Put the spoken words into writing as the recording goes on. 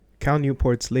Cal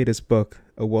Newport's latest book,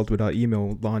 A World Without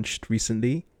Email, launched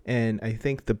recently. And I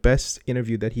think the best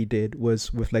interview that he did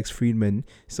was with Lex Friedman.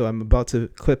 So I'm about to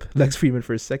clip Lex Friedman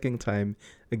for a second time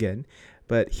again.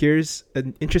 But here's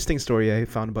an interesting story I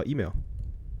found about email.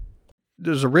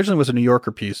 There's originally was a New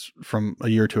Yorker piece from a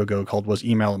year or two ago called Was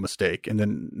Email a Mistake? And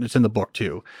then it's in the book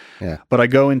too. Yeah. But I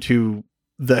go into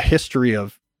the history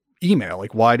of email,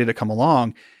 like why did it come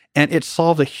along? And it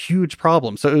solved a huge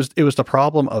problem. So it was the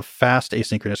problem of fast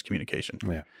asynchronous communication.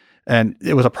 Yeah. And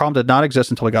it was a problem that did not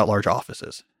exist until we got large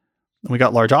offices. When we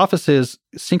got large offices,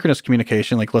 synchronous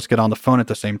communication, like let's get on the phone at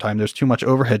the same time, there's too much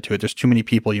overhead to it. There's too many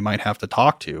people you might have to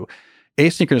talk to.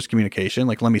 Asynchronous communication,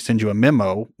 like let me send you a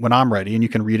memo when I'm ready and you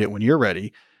can read it when you're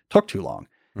ready, took too long.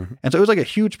 Mm-hmm. And so it was like a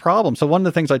huge problem. So one of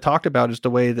the things I talked about is the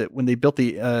way that when they built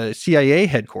the CIA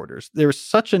headquarters, there was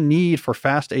such a need for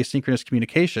fast asynchronous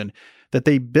communication that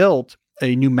they built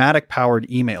a pneumatic powered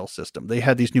email system. They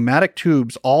had these pneumatic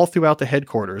tubes all throughout the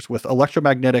headquarters with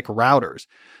electromagnetic routers.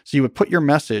 So you would put your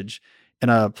message in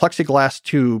a plexiglass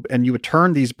tube and you would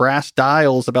turn these brass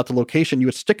dials about the location. You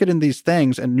would stick it in these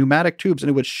things and pneumatic tubes and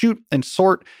it would shoot and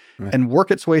sort and work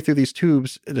its way through these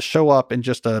tubes to show up in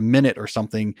just a minute or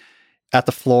something at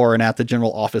the floor and at the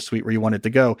general office suite where you wanted to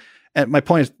go. And my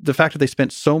point is the fact that they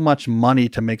spent so much money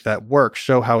to make that work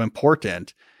show how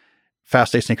important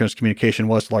fast asynchronous communication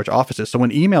was to large offices. So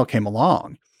when email came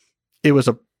along, it was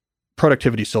a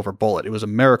productivity silver bullet. It was a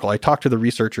miracle. I talked to the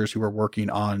researchers who were working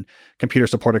on computer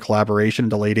supported collaboration in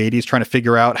the late 80s, trying to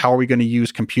figure out how are we going to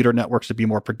use computer networks to be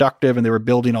more productive. And they were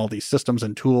building all these systems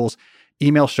and tools.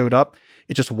 Email showed up.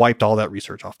 It just wiped all that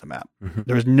research off the map. Mm-hmm.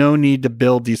 There was no need to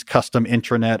build these custom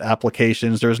intranet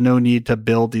applications. There was no need to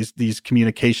build these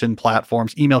communication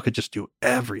platforms. Email could just do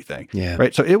everything. Yeah.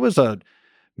 Right. So it was a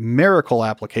miracle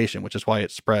application, which is why it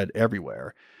spread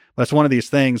everywhere. But it's one of these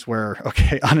things where,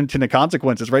 okay, unintended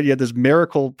consequences, right? You had this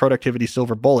miracle productivity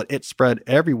silver bullet. It spread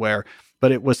everywhere,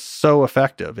 but it was so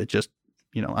effective. It just,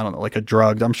 I don't know, like a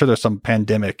drug. I'm sure there's some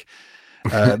pandemic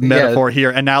metaphor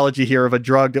here, analogy here of a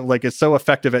drug that like is so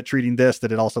effective at treating this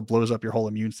that it also blows up your whole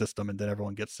immune system and then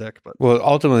everyone gets sick. But well,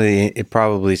 ultimately, it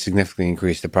probably significantly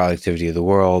increased the productivity of the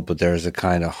world, but there's a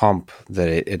kind of hump that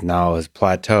it now has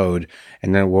plateaued.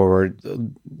 And then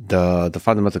the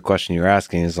fundamental question you're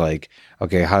asking is like,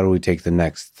 okay, how do we take the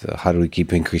next? How do we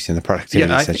keep increasing the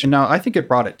productivity? I think it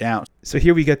brought it down. So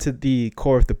here we get to the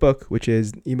core of the book, which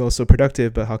is email is so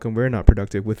productive, but how come we're not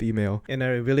productive with email? And I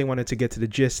really wanted to get to the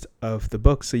gist of the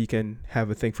book so you can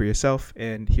have a think for yourself.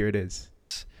 And here it is.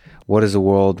 What does a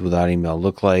world without email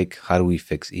look like? How do we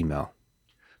fix email?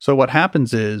 So what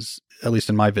happens is, at least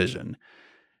in my vision,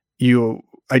 you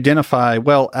identify,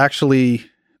 well, actually,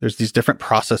 there's these different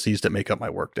processes that make up my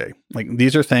workday. Like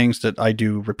these are things that I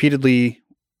do repeatedly,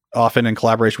 often in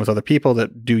collaboration with other people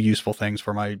that do useful things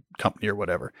for my company or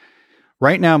whatever.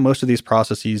 Right now, most of these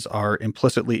processes are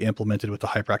implicitly implemented with the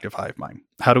hyperactive hive mind.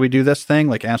 How do we do this thing?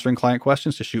 Like answering client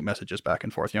questions to shoot messages back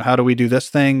and forth. How do we do this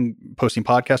thing? Posting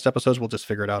podcast episodes, we'll just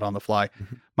figure it out on the fly.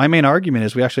 Mm-hmm. My main argument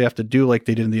is we actually have to do like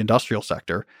they did in the industrial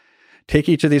sector. Take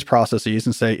each of these processes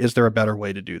and say, is there a better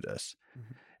way to do this?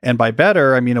 Mm-hmm. And by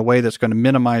better, I mean a way that's going to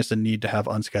minimize the need to have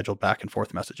unscheduled back and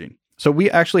forth messaging. So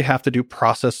we actually have to do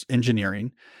process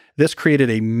engineering. This created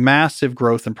a massive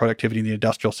growth in productivity in the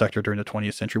industrial sector during the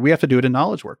 20th century. We have to do it in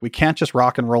knowledge work. We can't just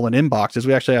rock and roll in inboxes.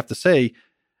 We actually have to say,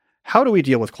 how do we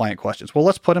deal with client questions? Well,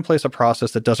 let's put in place a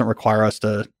process that doesn't require us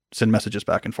to send messages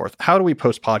back and forth. How do we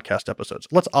post podcast episodes?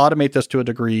 Let's automate this to a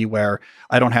degree where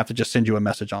I don't have to just send you a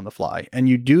message on the fly. And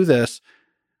you do this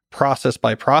process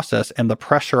by process, and the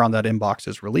pressure on that inbox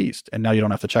is released. And now you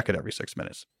don't have to check it every 6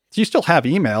 minutes. So you still have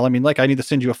email. I mean, like I need to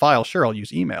send you a file. Sure, I'll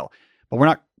use email. But we're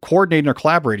not coordinating or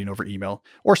collaborating over email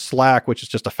or Slack, which is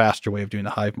just a faster way of doing the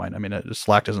hive mind. I mean,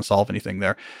 Slack doesn't solve anything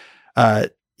there.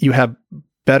 You have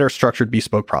better structured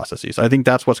bespoke processes. I think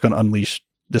that's what's going to unleash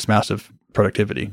this massive productivity.